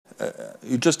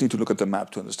you just need to look at the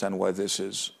map to understand why this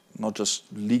is not just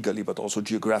legally but also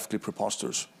geographically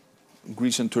preposterous.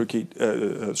 Greece and Turkey,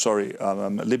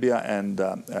 Libya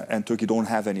and Turkey don't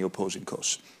have any opposing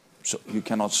coasts, so you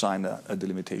cannot sign a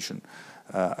delimitation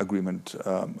agreement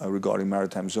regarding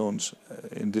maritime zones.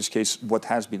 In this case, what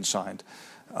has been signed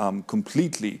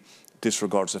completely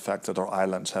disregards the fact that our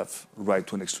islands have right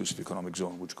to an exclusive economic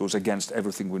zone, which goes against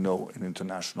everything we know in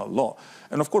international law.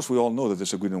 And of course, we all know that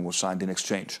this agreement was signed in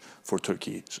exchange for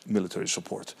Turkey's military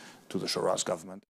support to the Sharaz government.